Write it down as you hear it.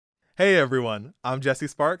Hey everyone, I'm Jesse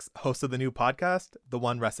Sparks, host of the new podcast, The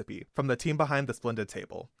One Recipe, from the team behind The Splendid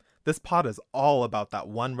Table. This pod is all about that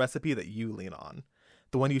one recipe that you lean on.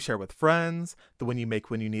 The one you share with friends, the one you make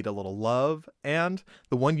when you need a little love, and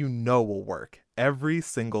the one you know will work every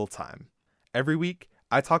single time. Every week,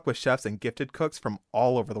 I talk with chefs and gifted cooks from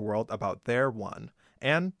all over the world about their one,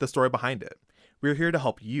 and the story behind it. We're here to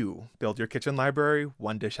help you build your kitchen library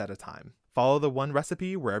one dish at a time. Follow The One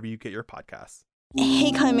Recipe wherever you get your podcasts.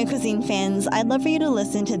 Hey Climate Cuisine fans, I'd love for you to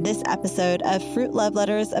listen to this episode of Fruit Love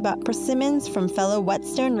Letters about persimmons from fellow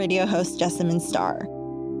Whetstone radio host Jessamine Starr.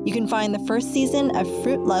 You can find the first season of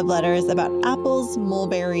Fruit Love Letters about apples,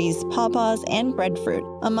 mulberries, pawpaws, and breadfruit,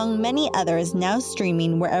 among many others, now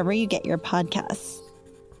streaming wherever you get your podcasts.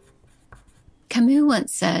 Camus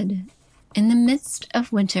once said, "In the midst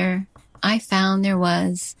of winter, I found there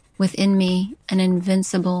was within me an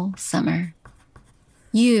invincible summer."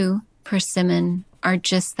 You, persimmon, are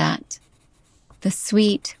just that. The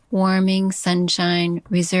sweet, warming sunshine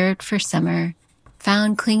reserved for summer,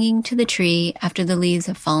 found clinging to the tree after the leaves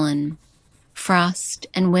have fallen. Frost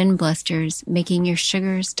and wind blusters making your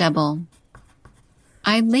sugars double.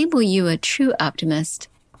 I'd label you a true optimist,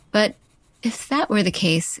 but if that were the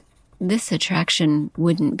case, this attraction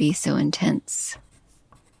wouldn't be so intense.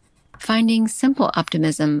 Finding simple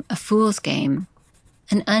optimism a fool's game,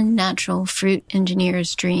 an unnatural fruit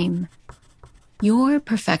engineer's dream. Your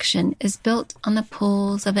perfection is built on the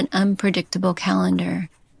pulls of an unpredictable calendar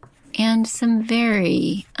and some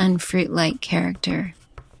very unfruit-like character.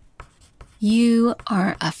 You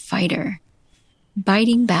are a fighter,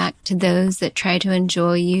 biting back to those that try to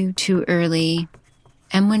enjoy you too early.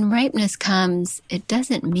 And when ripeness comes, it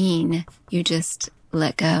doesn't mean you just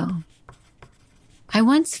let go. I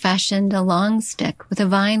once fashioned a long stick with a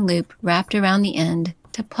vine loop wrapped around the end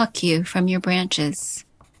to pluck you from your branches,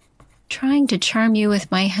 trying to charm you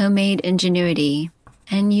with my homemade ingenuity,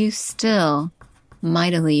 and you still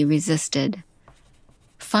mightily resisted.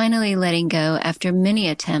 Finally letting go after many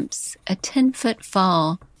attempts, a 10-foot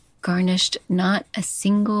fall garnished not a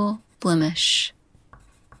single blemish.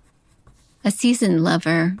 A seasoned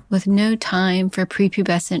lover with no time for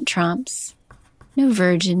prepubescent tromps, no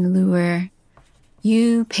virgin lure,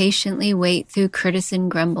 you patiently wait through courtesan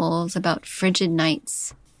grumbles about frigid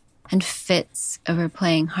nights and fits over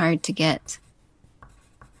playing hard to get.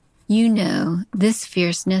 You know this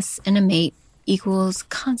fierceness in a mate equals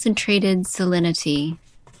concentrated salinity,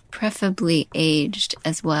 preferably aged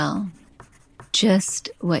as well.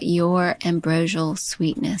 Just what your ambrosial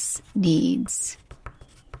sweetness needs.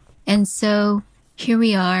 And so, here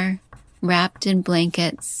we are, wrapped in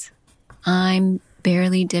blankets. I'm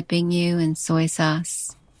barely dipping you in soy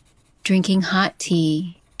sauce, drinking hot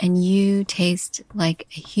tea, and you taste like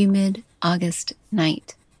a humid August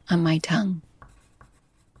night on my tongue.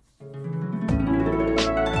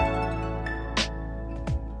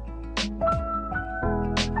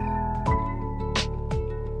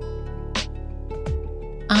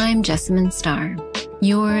 I'm Jessamine Starr.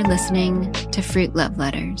 You're listening to Fruit Love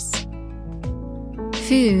Letters.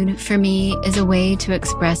 Food, for me, is a way to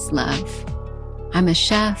express love. I'm a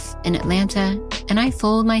chef in Atlanta, and I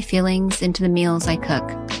fold my feelings into the meals I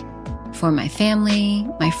cook. For my family,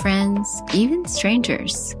 my friends, even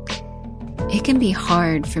strangers. It can be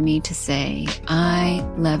hard for me to say, I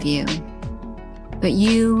love you. But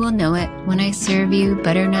you will know it when I serve you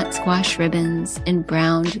butternut squash ribbons in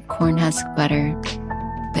browned corn husk butter.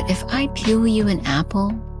 But if I peel you an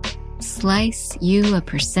apple, slice you a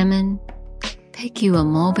persimmon, pick you a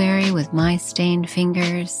mulberry with my stained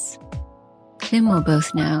fingers, then we'll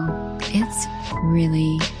both know it's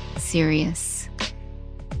really serious.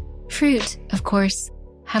 Fruit, of course,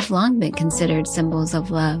 have long been considered symbols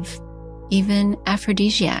of love, even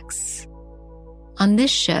aphrodisiacs. On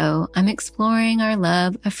this show, I'm exploring our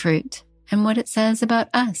love of fruit and what it says about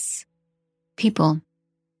us, people.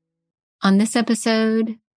 On this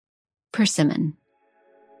episode, persimmon.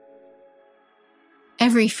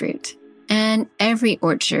 Every fruit and every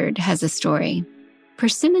orchard has a story.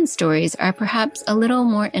 Persimmon stories are perhaps a little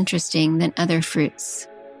more interesting than other fruits,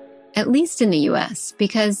 at least in the U.S.,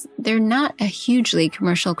 because they're not a hugely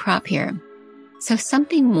commercial crop here. So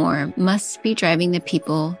something more must be driving the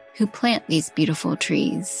people who plant these beautiful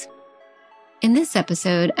trees. In this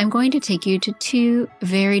episode, I'm going to take you to two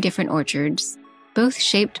very different orchards, both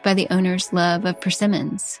shaped by the owner's love of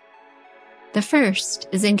persimmons. The first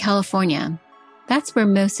is in California. That's where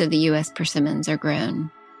most of the U.S. persimmons are grown.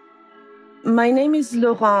 My name is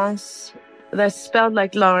Laurence. That's spelled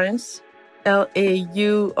like Lawrence, Laurence.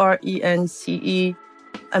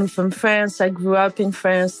 I'm from France. I grew up in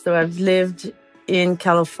France, though I've lived in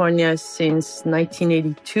California since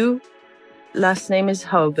 1982. Last name is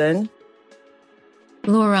Hoban.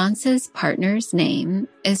 Laurence's partner's name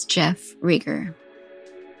is Jeff Rieger.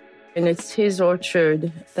 And it's his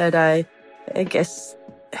orchard that I guess,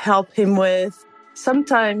 help him with.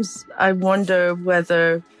 Sometimes I wonder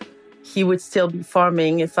whether he would still be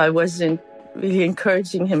farming if I wasn't really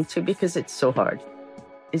encouraging him to, because it's so hard.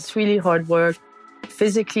 It's really hard work.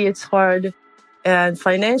 Physically, it's hard. And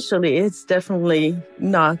financially, it's definitely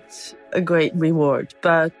not a great reward.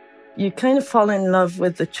 But you kind of fall in love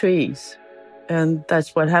with the trees. And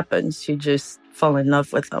that's what happens. You just fall in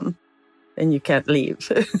love with them and you can't leave.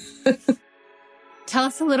 Tell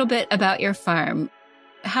us a little bit about your farm.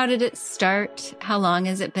 How did it start? How long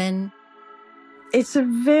has it been? It's a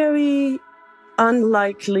very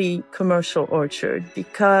unlikely commercial orchard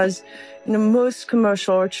because most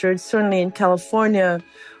commercial orchards, certainly in California,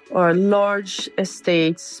 are large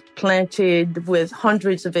estates planted with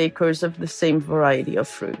hundreds of acres of the same variety of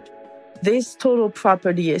fruit. This total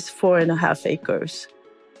property is 4.5 acres.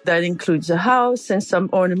 That includes a house and some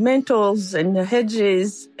ornamentals and the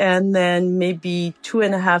hedges, and then maybe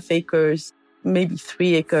 2.5 acres, maybe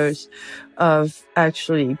 3 acres of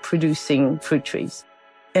actually producing fruit trees.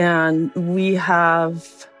 And we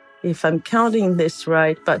have, if I'm counting this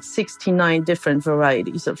right, about 69 different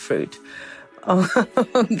varieties of fruit on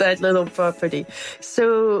that little property.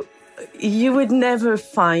 So you would never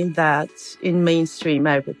find that in mainstream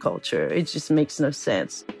agriculture. It just makes no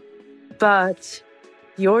sense. But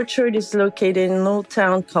the orchard is located in a little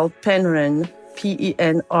town called Persimmon,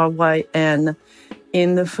 Penryn,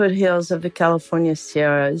 in the foothills of the California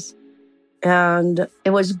Sierras. And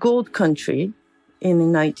it was gold country in the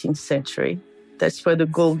 19th century. That's where the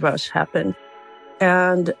gold rush happened.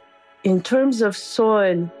 And in terms of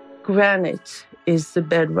soil, granite is the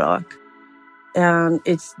bedrock. And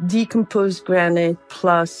it's decomposed granite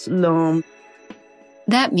plus loam.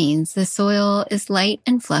 That means the soil is light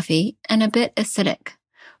and fluffy and a bit acidic,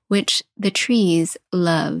 which the trees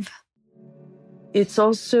love. It's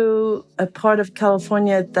also a part of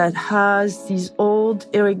California that has these old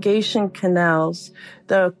irrigation canals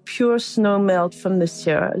that are pure snowmelt from the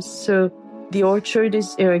Sierras. So the orchard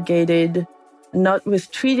is irrigated not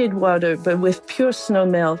with treated water, but with pure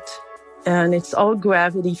snowmelt. And it's all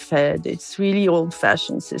gravity fed. It's really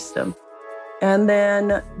old-fashioned system. And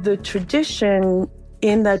then the tradition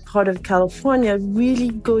in that part of California really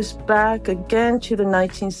goes back again to the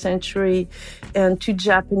 19th century and to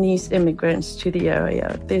Japanese immigrants to the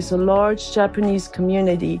area. There's a large Japanese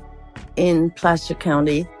community in Placer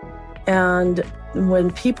County. And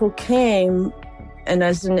when people came, and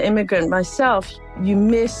as an immigrant myself, you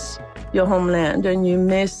miss your homeland and you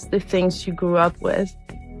miss the things you grew up with.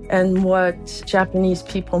 And what Japanese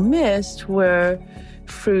people missed were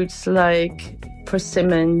fruits like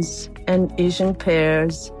persimmons and Asian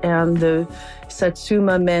pears and the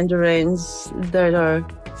Satsuma mandarins that are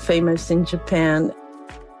famous in Japan.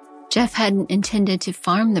 Jeff hadn't intended to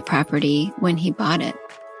farm the property when he bought it.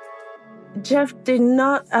 Jeff did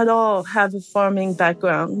not at all have a farming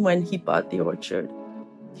background when he bought the orchard.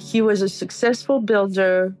 He was a successful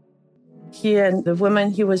builder. He and the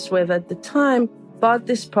woman he was with at the time bought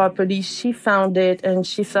this property. She found it and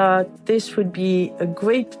she thought this would be a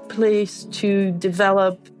great place to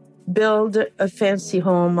develop, build a fancy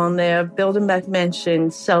home on there, build a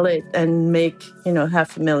McMansion, sell it, and make,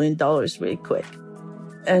 $500,000 really quick.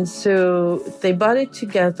 And so they bought it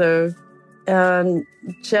together, and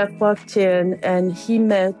Jeff walked in and he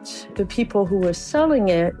met the people who were selling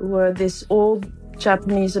it were this old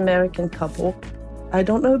Japanese-American couple. I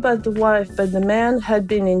don't know about the wife, but the man had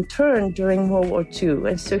been interned during World War II.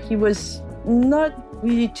 And so he was not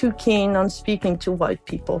really too keen on speaking to white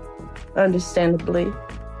people, understandably.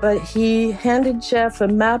 But he handed Jeff a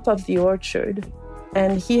map of the orchard,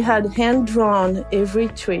 and he had hand-drawn every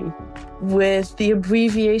tree with the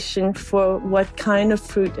abbreviation for what kind of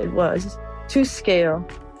fruit it was to scale.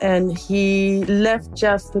 And he left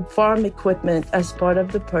Jeff the farm equipment as part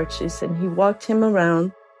of the purchase, and he walked him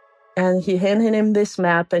around. And he handed him this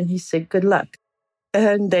map and he said, good luck.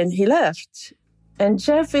 And then he left. And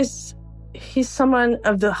Jeff he's someone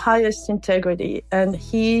of the highest integrity. And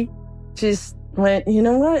he just went, you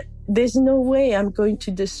know what? There's no way I'm going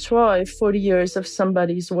to destroy 40 years of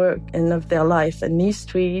somebody's work and of their life. And these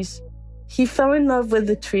trees, he fell in love with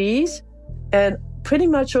the trees and pretty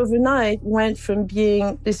much overnight went from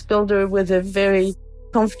being this builder with a very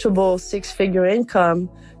comfortable 6-figure income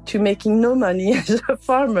to making no money as a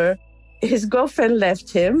farmer. His girlfriend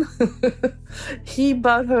left him. He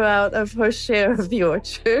bought her out of her share of the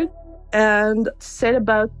orchard and set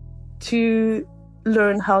about to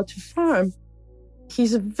learn how to farm.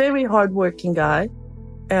 He's a very hardworking guy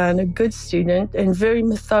and a good student and very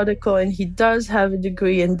methodical. And he does have a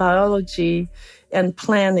degree in biology and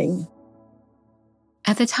planning.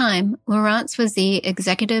 At the time, Laurence was the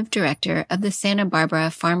executive director of the Santa Barbara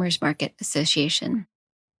Farmers Market Association.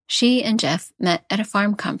 She and Jeff met at a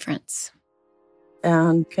farm conference.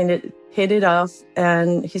 And kind of hit it off.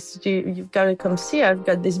 And he said, you've got to come see. I've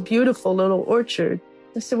got this beautiful little orchard.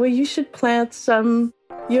 I said, well, you should plant some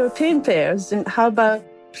European pears. And how about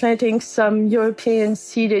planting some European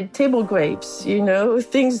seeded table grapes,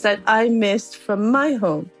 things that I missed from my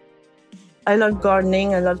home. I love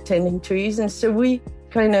gardening. I love tending trees. And so we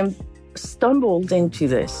kind of stumbled into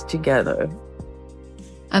this together.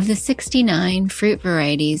 Of the 69 fruit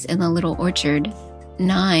varieties in the little orchard,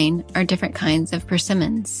 9 are different kinds of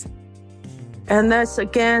persimmons. And that's,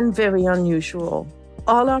 again, very unusual.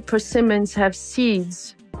 All our persimmons have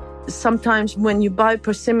seeds. Sometimes when you buy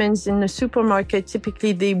persimmons in the supermarket,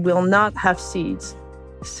 typically they will not have seeds.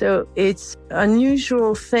 So it's an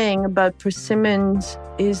unusual thing about persimmons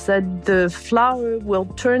is that the flower will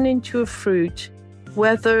turn into a fruit,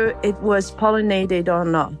 whether it was pollinated or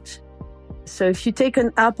not. So if you take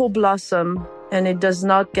an apple blossom and it does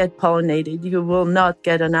not get pollinated, you will not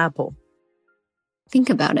get an apple. Think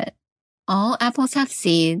about it. All apples have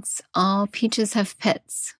seeds. All peaches have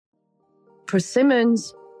pits.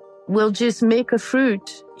 Persimmons will just make a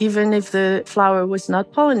fruit even if the flower was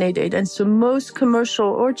not pollinated. And so most commercial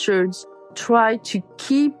orchards try to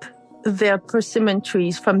keep their persimmon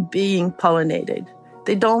trees from being pollinated.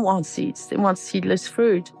 They don't want seeds. They want seedless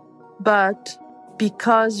fruit. But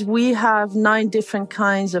because we have 9 different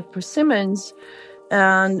kinds of persimmons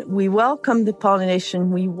and we welcome the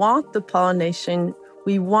pollination, we want the pollination,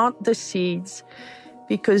 we want the seeds,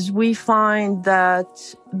 because we find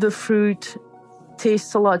that the fruit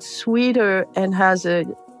tastes a lot sweeter and has a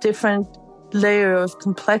different layer of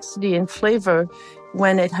complexity and flavor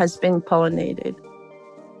when it has been pollinated.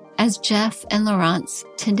 As Jeff and Laurence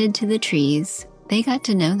tended to the trees, they got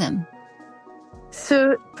to know them.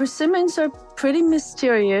 So persimmons are pretty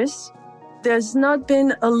mysterious. There's not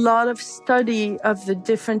been a lot of study of the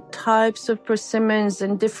different types of persimmons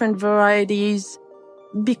and different varieties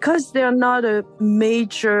because they're not a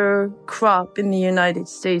major crop in the United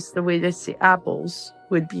States the way that, say, apples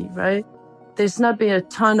would be, right? There's not been a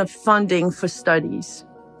ton of funding for studies.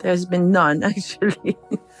 There's been none, actually.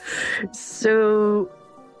 So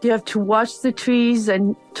you have to watch the trees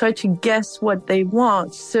and try to guess what they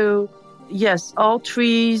want. So yes, all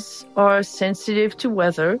trees are sensitive to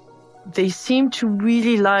weather. They seem to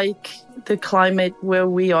really like the climate where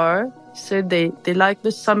we are. So they like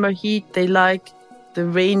the summer heat. They like the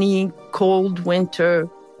rainy, cold winter.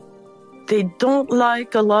 They don't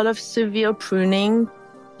like a lot of severe pruning.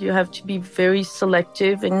 You have to be very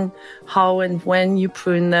selective in how and when you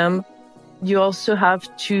prune them. You also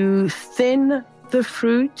have to thin the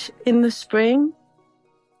fruit in the spring.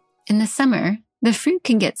 In the summer, the fruit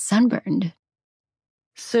can get sunburned.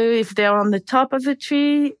 So if they're on the top of the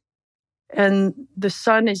tree and the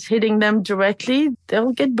sun is hitting them directly,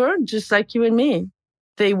 they'll get burned just like you and me.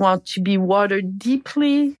 They want to be watered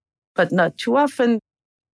deeply, but not too often.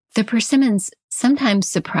 The persimmons sometimes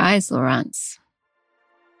surprise Laurence.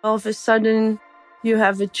 All of a sudden, you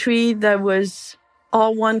have a tree that was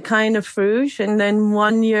all one kind of fruit, and then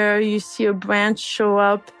one year you see a branch show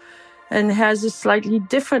up and has a slightly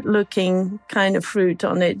different looking kind of fruit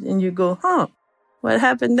on it, and you go, what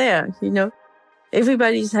happened there?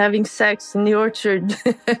 Everybody's having sex in the orchard.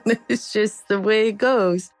 It's just the way it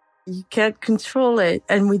goes. You can't control it,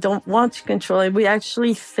 and we don't want to control it. We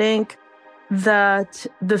actually think that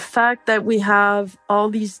the fact that we have all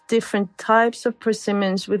these different types of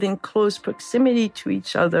persimmons within close proximity to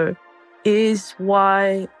each other is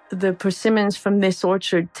why the persimmons from this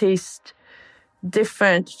orchard taste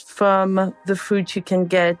different from the fruit you can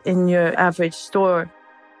get in your average store.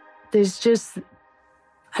 There's just,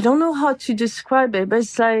 I don't know how to describe it, but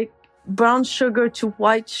it's like brown sugar to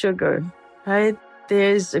white sugar, right?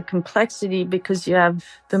 There's a complexity because you have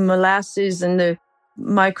the molasses and the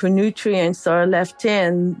micronutrients that are left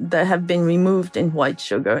in that have been removed in white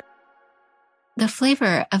sugar. The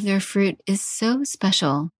flavor of their fruit is so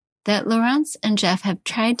special that Laurence and Jeff have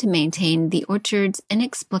tried to maintain the orchard's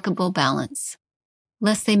inexplicable balance,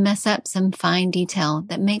 lest they mess up some fine detail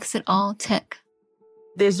that makes it all tick.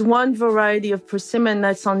 There's one variety of persimmon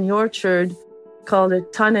that's on the orchard called a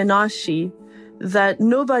Tananashi that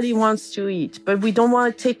nobody wants to eat, but we don't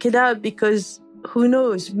want to take it out because who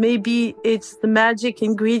knows, maybe it's the magic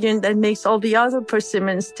ingredient that makes all the other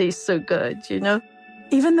persimmons taste so good,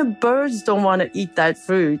 Even the birds don't want to eat that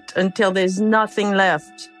fruit until there's nothing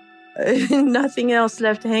left. Nothing else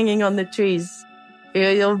left hanging on the trees.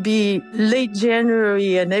 It'll be late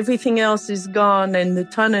January and everything else is gone and the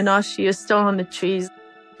Tananashi is still on the trees.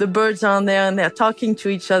 The birds are on there and they're talking to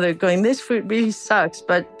each other going, this fruit really sucks,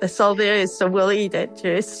 but that's all there is, so we'll eat it.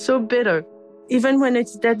 It's so bitter. Even when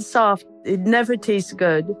it's dead soft, it never tastes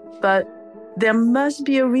good. But there must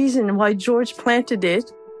be a reason why George planted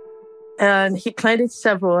it. And he planted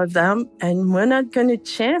several of them. And we're not going to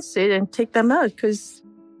chance it and take them out because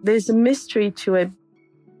there's a mystery to it.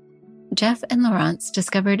 Jeff and Laurence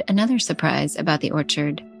discovered another surprise about the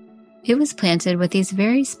orchard. It was planted with these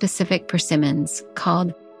very specific persimmons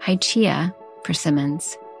called Haichia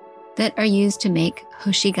persimmons that are used to make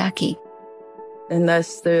hoshigaki. And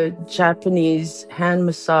that's the Japanese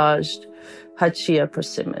hand-massaged Haichia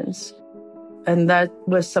persimmons. And that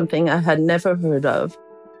was something I had never heard of,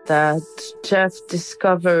 that Jeff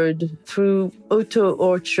discovered through Oto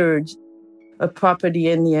Orchard, a property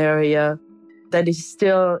in the area that is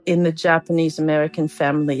still in the Japanese-American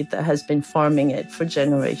family that has been farming it for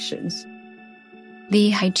generations.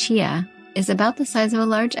 The Haichia is about the size of a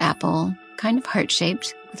large apple, kind of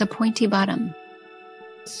heart-shaped, with a pointy bottom.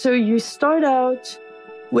 So you start out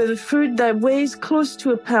with a fruit that weighs close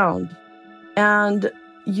to a pound, and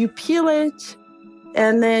you peel it,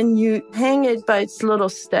 and then you hang it by its little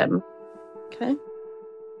stem, okay?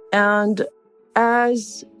 And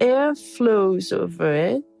as air flows over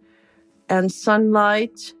it, and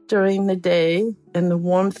sunlight during the day, and the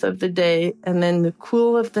warmth of the day, and then the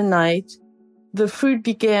cool of the night, the fruit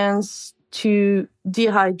begins to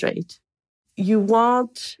dehydrate. You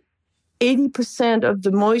want 80% of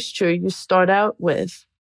the moisture you start out with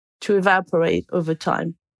to evaporate over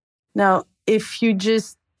time. Now, if you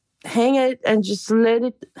just hang it and just let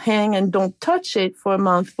it hang and don't touch it for a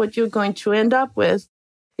month, what you're going to end up with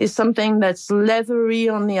is something that's leathery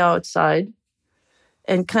on the outside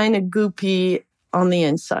and kind of goopy on the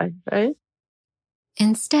inside, right?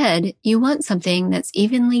 Instead, you want something that's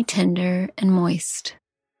evenly tender and moist.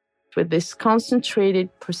 With this concentrated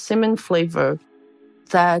persimmon flavor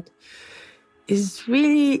that is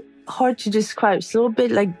really hard to describe. It's a little bit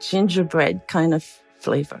like gingerbread kind of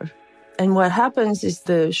flavor. And what happens is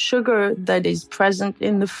the sugar that is present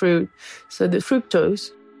in the fruit, so the fructose,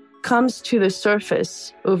 comes to the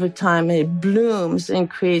surface over time and it blooms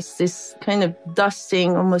and creates this kind of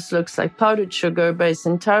dusting, almost looks like powdered sugar, but it's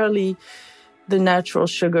entirely the natural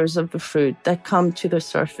sugars of the fruit that come to the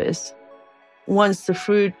surface. Once the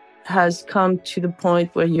fruit has come to the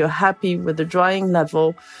point where you're happy with the drying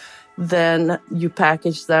level, then you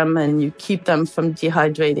package them and you keep them from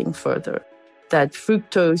dehydrating further. That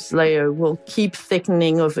fructose layer will keep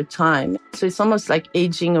thickening over time. So it's almost like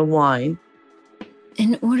aging a wine.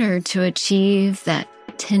 In order to achieve that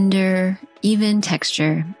tender, even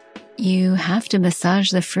texture, you have to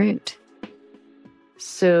massage the fruit.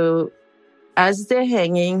 So as they're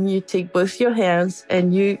hanging, you take both your hands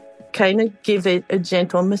and you kind of give it a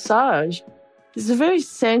gentle massage. It's a very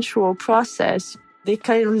sensual process. They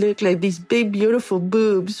kind of look like these big, beautiful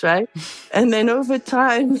boobs, right? And then over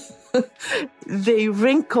time, they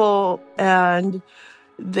wrinkle and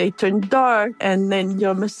they turn dark, and then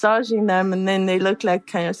you're massaging them, and then they look like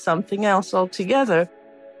kind of something else altogether.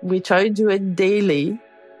 We try to do it daily,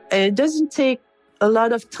 and it doesn't take a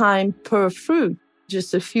lot of time per fruit,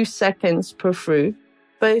 just a few seconds per fruit.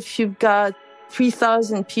 But if you've got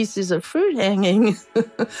 3,000 pieces of fruit hanging,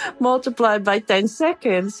 multiplied by 10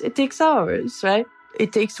 seconds, it takes hours, right?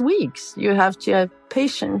 It takes weeks. You have to have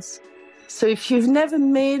patience. So if you've never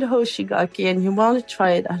made hoshigaki and you want to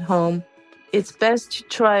try it at home, it's best to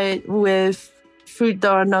try it with fruit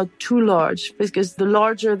that are not too large, because the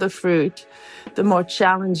larger the fruit, the more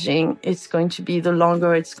challenging it's going to be, the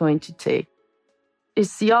longer it's going to take.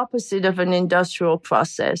 It's the opposite of an industrial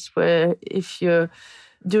process, where if you're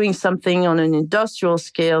doing something on an industrial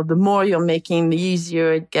scale, the more you're making, the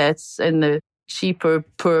easier it gets and the cheaper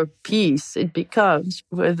per piece it becomes.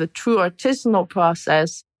 With the true artisanal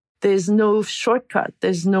process, there's no shortcut.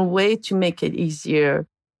 There's no way to make it easier.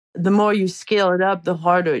 The more you scale it up, the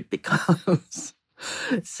harder it becomes.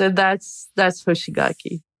 So that's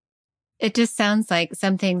hoshigaki. It just sounds like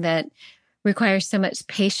something that requires so much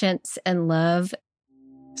patience and love.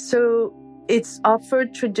 So it's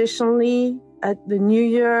offered traditionally at the New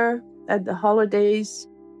Year, at the holidays,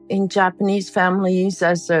 in Japanese families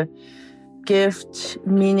as a gift,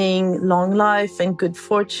 meaning long life and good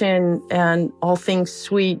fortune and all things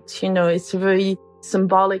sweet. You know, it's a very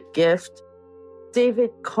symbolic gift.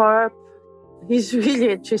 David Karp, he's a really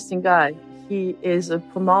interesting guy. He is a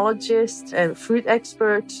pomologist and fruit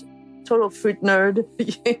expert, total fruit nerd.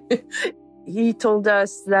 He told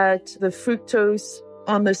us that the fructose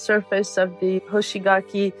on the surface of the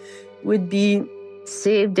hoshigaki would be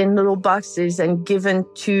saved in little boxes and given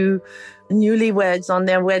to newlyweds on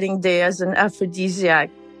their wedding day as an aphrodisiac.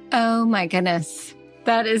 Oh my goodness.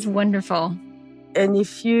 That is wonderful. And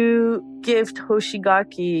if you gift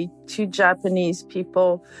hoshigaki to Japanese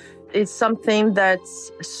people, it's something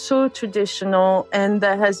that's so traditional and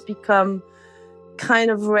that has become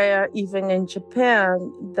kind of rare even in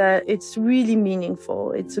Japan, that it's really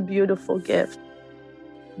meaningful. It's a beautiful gift.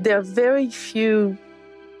 There are very few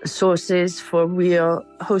sources for real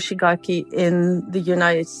hoshigaki in the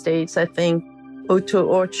United States. I think Oto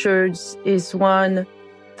Orchards is one.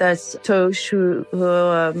 That's Tosh who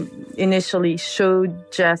initially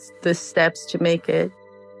showed Jeff the steps to make it.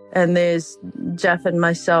 And there's Jeff and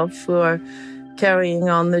myself who are carrying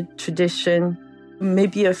on the tradition.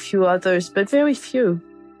 Maybe a few others, but very few.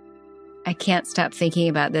 I can't stop thinking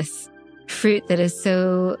about this fruit that is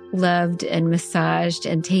so loved and massaged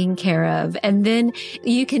and taken care of. And then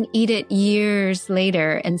you can eat it years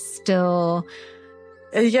later and still...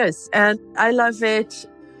 Yes, and I love it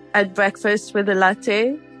at breakfast with a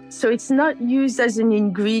latte. So it's not used as an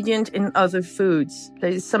ingredient in other foods.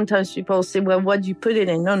 Sometimes people say, well, what do you put it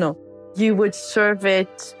in? No. You would serve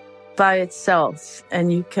it by itself,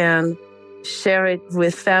 and you can share it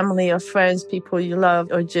with family or friends, people you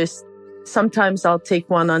love, or just sometimes I'll take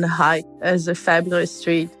one on a hike as a fabulous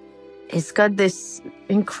treat. It's got this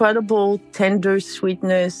incredible tender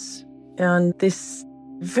sweetness and this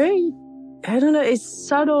very, it's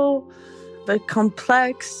subtle but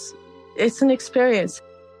complex. It's an experience.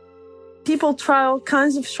 People try all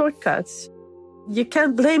kinds of shortcuts. You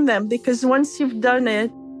can't blame them because once you've done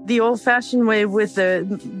it the old-fashioned way with the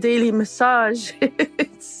daily massage,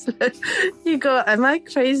 you go, am I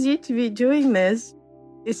crazy to be doing this?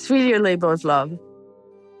 It's really a labor of love.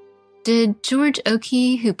 Did George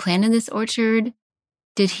Oakey, who planted this orchard,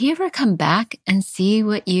 did he ever come back and see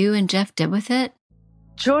what you and Jeff did with it?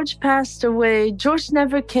 George passed away. George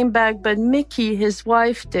never came back, but Mickey, his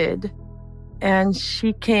wife, did. And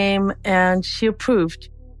she came and she approved.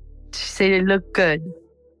 She said it looked good.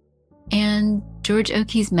 And George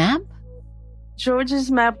Oakey's map?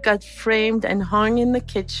 George's map got framed and hung in the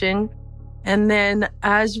kitchen. And then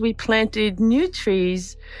as we planted new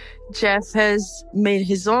trees, Jeff has made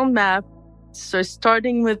his own map. So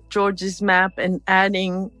starting with George's map and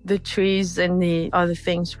adding the trees and the other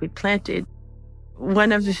things we planted.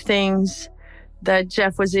 One of the things that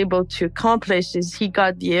Jeff was able to accomplish is he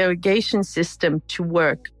got the irrigation system to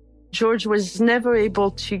work. George was never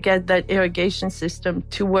able to get that irrigation system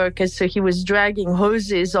to work. And so he was dragging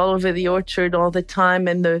hoses all over the orchard all the time.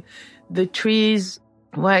 And the trees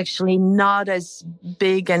were actually not as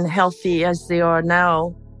big and healthy as they are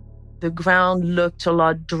now. The ground looked a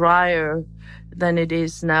lot drier than it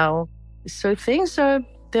is now. So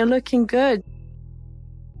they're looking good.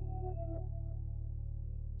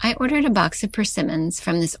 I ordered a box of persimmons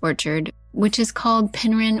from this orchard, which is called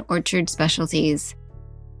Persimmon Orchard Specialties.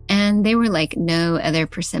 And they were like no other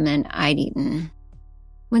persimmon I'd eaten.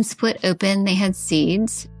 When split open, they had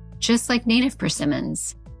seeds, just like native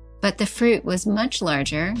persimmons. But the fruit was much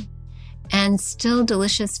larger and still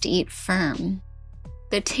delicious to eat firm.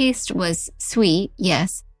 The taste was sweet,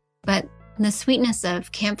 yes, but the sweetness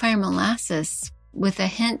of campfire molasses with a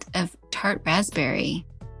hint of tart raspberry,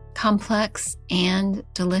 complex and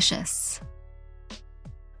delicious.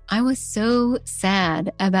 I was so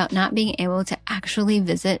sad about not being able to actually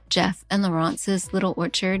visit Jeff and Laurence's little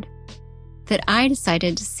orchard that I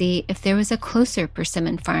decided to see if there was a closer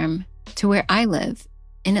persimmon farm to where I live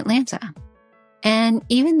in Atlanta. And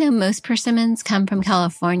even though most persimmons come from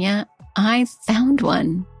California, I found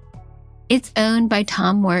one. It's owned by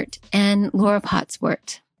Tom Wirt and Laura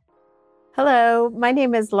Potts-Wirt. Hello, my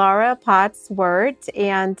name is Laura Potts-Wirt,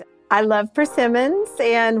 and I love persimmons,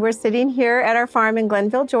 and we're sitting here at our farm in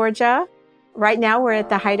Glenville, Georgia. Right now, we're at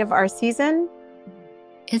the height of our season.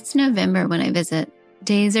 It's November when I visit.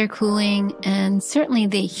 Days are cooling, and certainly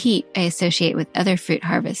the heat I associate with other fruit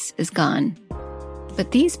harvests is gone.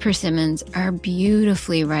 But these persimmons are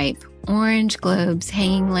beautifully ripe, orange globes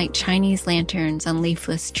hanging like Chinese lanterns on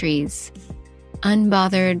leafless trees,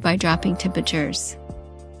 unbothered by dropping temperatures.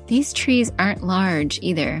 These trees aren't large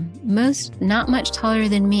either, most not much taller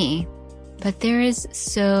than me, but there is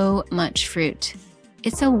so much fruit.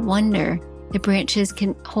 It's a wonder the branches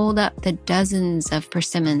can hold up the dozens of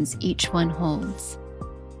persimmons each one holds.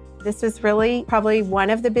 This is really probably one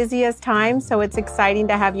of the busiest times, so it's exciting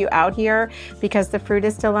to have you out here because the fruit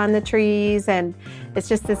is still on the trees, and it's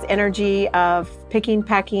just this energy of picking,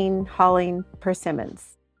 packing, hauling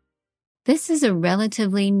persimmons. This is a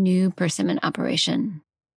relatively new persimmon operation.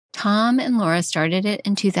 Tom and Laura started it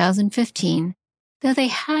in 2015, though they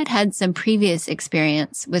had had some previous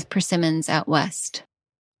experience with persimmons out west.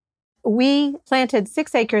 We planted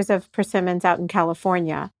 6 acres of persimmons out in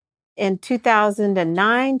California. In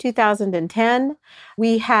 2009, 2010,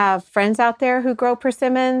 we have friends out there who grow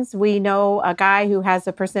persimmons. We know a guy who has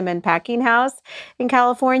a persimmon packing house in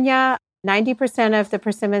California. 90% of the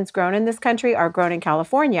persimmons grown in this country are grown in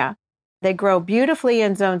California. They grow beautifully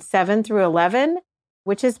in zones 7 through 11,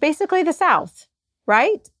 which is basically the South,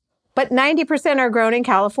 right? But 90% are grown in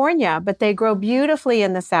California, but they grow beautifully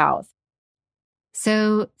in the South.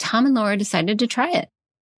 So Tom and Laura decided to try it.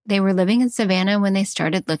 They were living in Savannah when they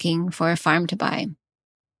started looking for a farm to buy.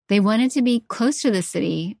 They wanted to be close to the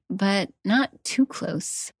city, but not too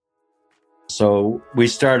close. So we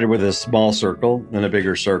started with a small circle, then a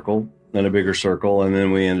bigger circle, then a bigger circle, and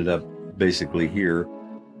then we ended up basically here.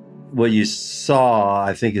 What you saw,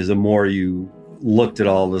 I think, is the more you looked at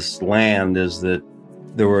all this land, is that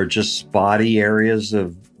there were just spotty areas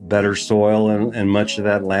of better soil and much of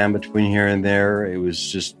that land between here and there. It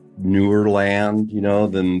was just newer land,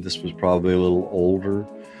 then this was probably a little older.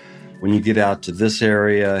 When you get out to this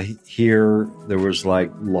area here, there was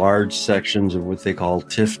like large sections of what they call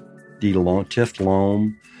tift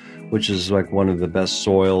loam, which is like one of the best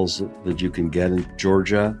soils that you can get in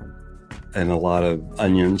Georgia. And a lot of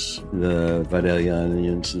onions, the Vidalia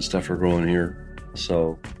onions and stuff are growing here.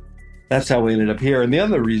 So that's how we ended up here. And the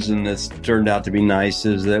other reason that's turned out to be nice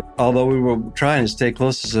is that although we were trying to stay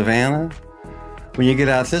close to Savannah, when you get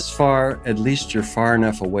out this far, at least you're far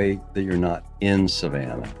enough away that you're not in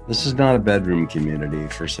Savannah. This is not a bedroom community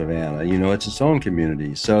for Savannah. It's its own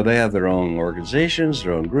community. So they have their own organizations,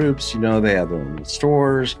 their own groups, they have their own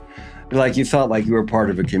stores. Like you felt like you were part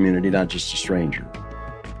of a community, not just a stranger.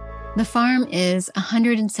 The farm is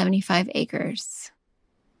 175 acres.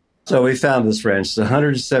 So we found this ranch. It's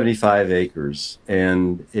 175 acres,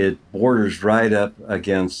 and it borders right up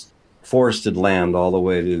against forested land all the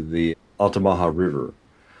way to the Altamaha River.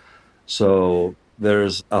 So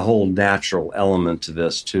there's a whole natural element to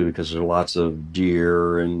this, too, because there are lots of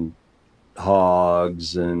deer and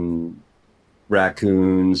hogs and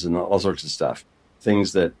raccoons and all sorts of stuff.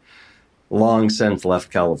 Things that long since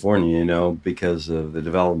left California, because of the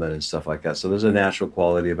development and stuff like that. So there's a natural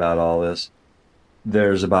quality about all this.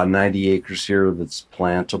 There's about 90 acres here that's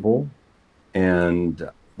plantable, and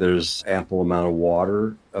there's ample amount of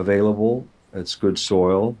water available. It's good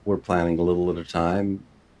soil. We're planting a little at a time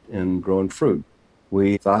and growing fruit.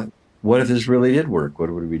 We thought, what if this really did work?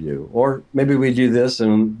 What would we do? Or maybe we do this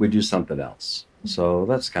and we do something else. So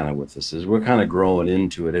that's kind of what this is. We're kind of growing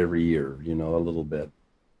into it every year, a little bit.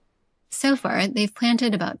 So far, they've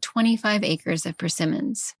planted about 25 acres of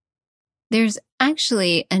persimmons. There's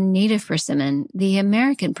actually a native persimmon, the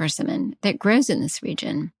American persimmon, that grows in this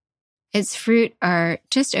region. Its fruit are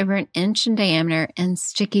just over an inch in diameter and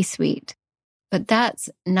sticky sweet. But that's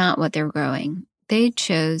not what they're growing. They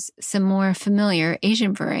chose some more familiar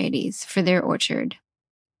Asian varieties for their orchard.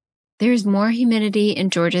 There's more humidity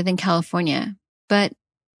in Georgia than California, but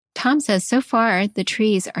Tom says so far the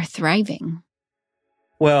trees are thriving.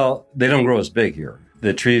 Well, they don't grow as big here.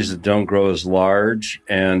 The trees don't grow as large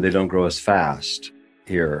and they don't grow as fast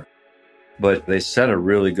here. But they set a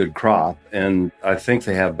really good crop, and I think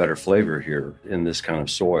they have better flavor here in this kind of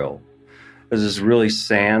soil. Because it's really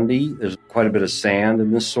sandy. There's quite a bit of sand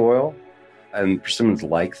in this soil, and persimmons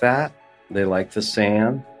like that. They like the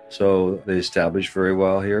sand, so they establish very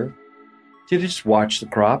well here. You just watch the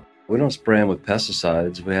crop. We don't spray them with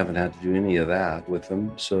pesticides. We haven't had to do any of that with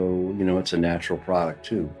them. So, it's a natural product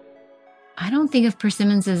too. I don't think of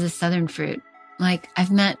persimmons as a southern fruit.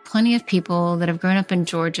 I've met plenty of people that have grown up in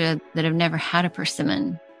Georgia that have never had a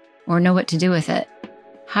persimmon or know what to do with it.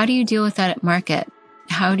 How do you deal with that at market?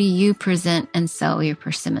 How do you present and sell your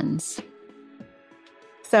persimmons?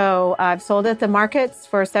 So I've sold at the markets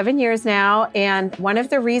for 7 years now. And one of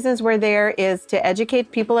the reasons we're there is to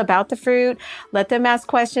educate people about the fruit, let them ask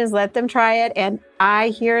questions, let them try it. And I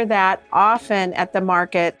hear that often at the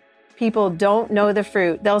market. People don't know the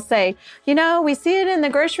fruit. They'll say, we see it in the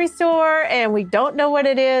grocery store and we don't know what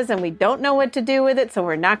it is and we don't know what to do with it, so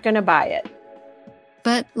we're not going to buy it.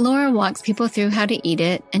 But Laura walks people through how to eat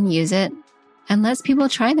it and use it and lets people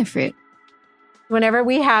try the fruit. Whenever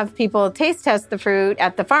we have people taste test the fruit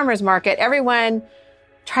at the farmer's market, everyone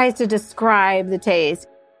tries to describe the taste.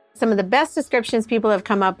 Some of the best descriptions people have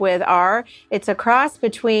come up with are, it's a cross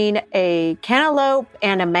between a cantaloupe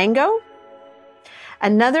and a mango.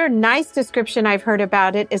 Another nice description I've heard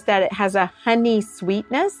about it is that it has a honey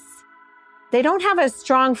sweetness. They don't have a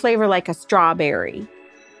strong flavor like a strawberry.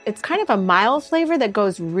 It's kind of a mild flavor that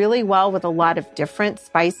goes really well with a lot of different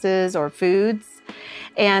spices or foods.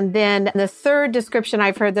 And then the third description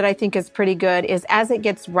I've heard that I think is pretty good is as it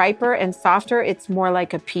gets riper and softer, it's more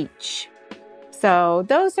like a peach. So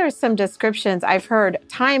those are some descriptions I've heard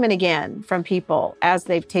time and again from people as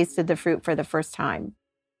they've tasted the fruit for the first time.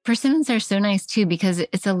 Persimmons are so nice too because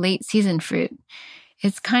it's a late season fruit.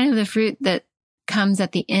 It's kind of the fruit that comes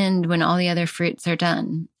at the end when all the other fruits are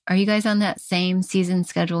done. Are you guys on that same season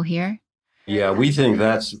schedule here? Yeah, we think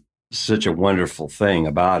that's such a wonderful thing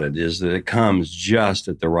about it is that it comes just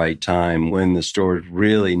at the right time when the stores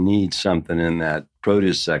really need something in that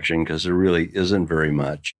produce section because there really isn't very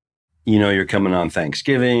much. You know, you're coming on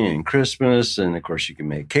Thanksgiving and Christmas, and of course you can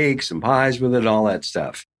make cakes and pies with it, all that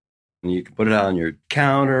stuff. And you can put it on your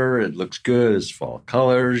counter. It looks good as fall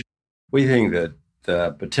colors. We think that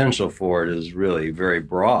the potential for it is really very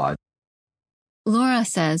broad. Laura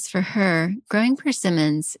says for her, growing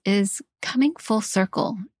persimmons is coming full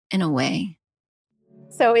circle in a way.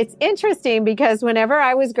 So it's interesting because whenever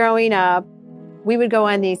I was growing up, we would go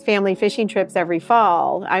on these family fishing trips every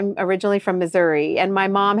fall. I'm originally from Missouri, and my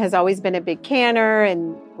mom has always been a big canner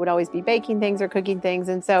and would always be baking things or cooking things.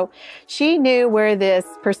 And so she knew where this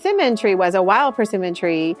persimmon tree was, a wild persimmon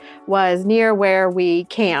tree, was near where we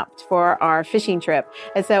camped for our fishing trip.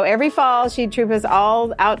 And so every fall, she'd troop us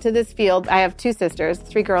all out to this field. I have 2 sisters,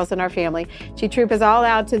 3 girls in our family. She'd troop us all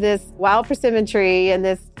out to this wild persimmon tree and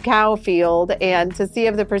this cow field and to see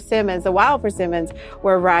if the persimmons, the wild persimmons,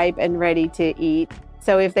 were ripe and ready to eat.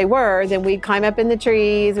 So if they were, then we'd climb up in the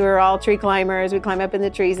trees. We were all tree climbers. We'd climb up in the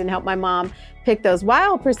trees and help my mom pick those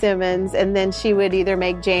wild persimmons. And then she would either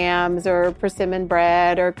make jams or persimmon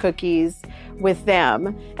bread or cookies with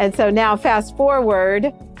them. And so now fast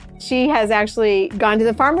forward, she has actually gone to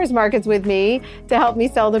the farmers markets with me to help me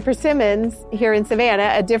sell the persimmons here in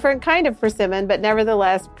Savannah, a different kind of persimmon, but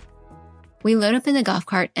nevertheless. We load up in the golf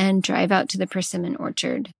cart and drive out to the persimmon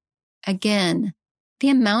orchard. Again, the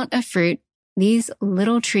amount of fruit these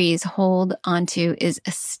little trees hold onto is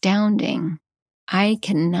astounding. I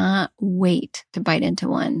cannot wait to bite into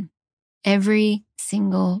one. Every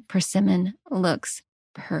single persimmon looks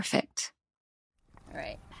perfect. All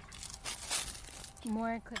right.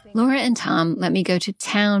 More clipping. Laura and Tom let me go to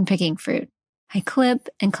town picking fruit. I clip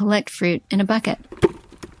and collect fruit in a bucket.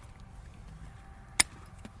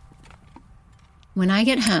 When I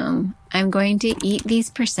get home, I'm going to eat these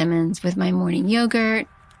persimmons with my morning yogurt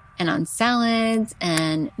and on salads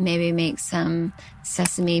and maybe make some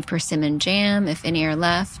sesame persimmon jam if any are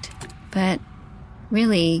left. But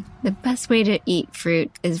really, the best way to eat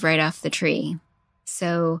fruit is right off the tree.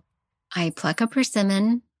 So I pluck a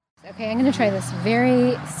persimmon. Okay, I'm going to try this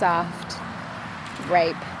very soft,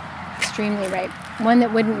 ripe, extremely ripe. One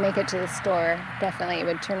that wouldn't make it to the store. Definitely, it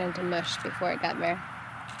would turn into mush before it got there.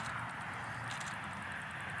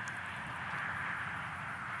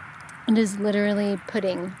 It is literally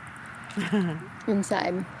pudding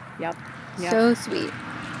inside. Yep. So sweet.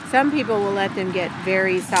 Some people will let them get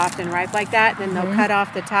very soft and ripe like that, then they'll cut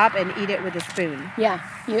off the top and eat it with a spoon. Yeah,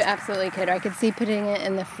 you absolutely could. I could see putting it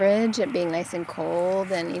in the fridge, it being nice and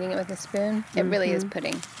cold, and eating it with a spoon. It really is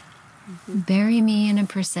pudding. Bury me in a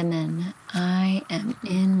persimmon. I am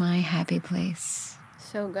in my happy place.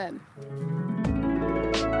 So good.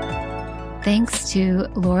 Thanks to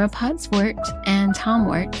Laura Potts-Wirt and Tom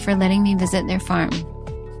Wirt for letting me visit their farm.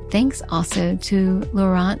 Thanks also to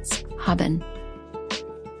Laurence Haben.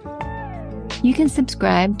 You can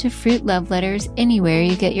subscribe to Fruit Love Letters anywhere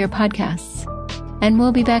you get your podcasts. And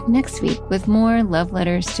we'll be back next week with more love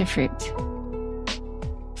letters to fruit.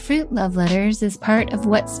 Fruit Love Letters is part of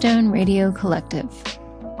Whetstone Radio Collective.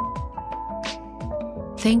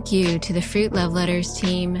 Thank you to the Fruit Love Letters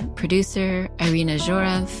team, producer Irina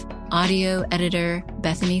Zhorov, audio editor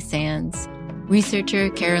Bethany Sands, researcher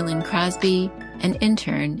Carolyn Crosby, and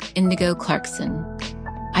intern Indigo Clarkson.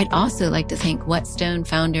 I'd also like to thank Whetstone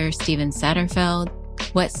founder Steven Satterfeld,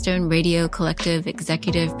 Whetstone Radio Collective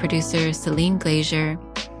executive producer Celine Glazier,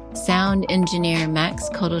 sound engineer Max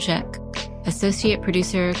Kodolchek, associate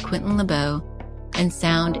producer Quentin LeBeau, and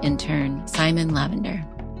sound intern Simon Lavender.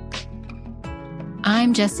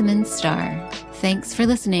 I'm Jessamine Starr. Thanks for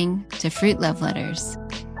listening to Fruit Love Letters.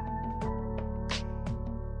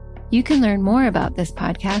 You can learn more about this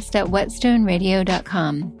podcast at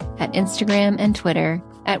whetstoneradio.com, at Instagram and Twitter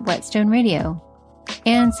at Whetstone Radio.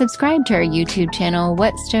 And subscribe to our YouTube channel,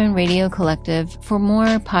 Whetstone Radio Collective, for more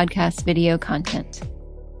podcast video content.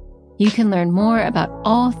 You can learn more about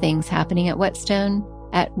all things happening at Whetstone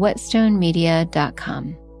at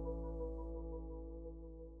whetstonemedia.com.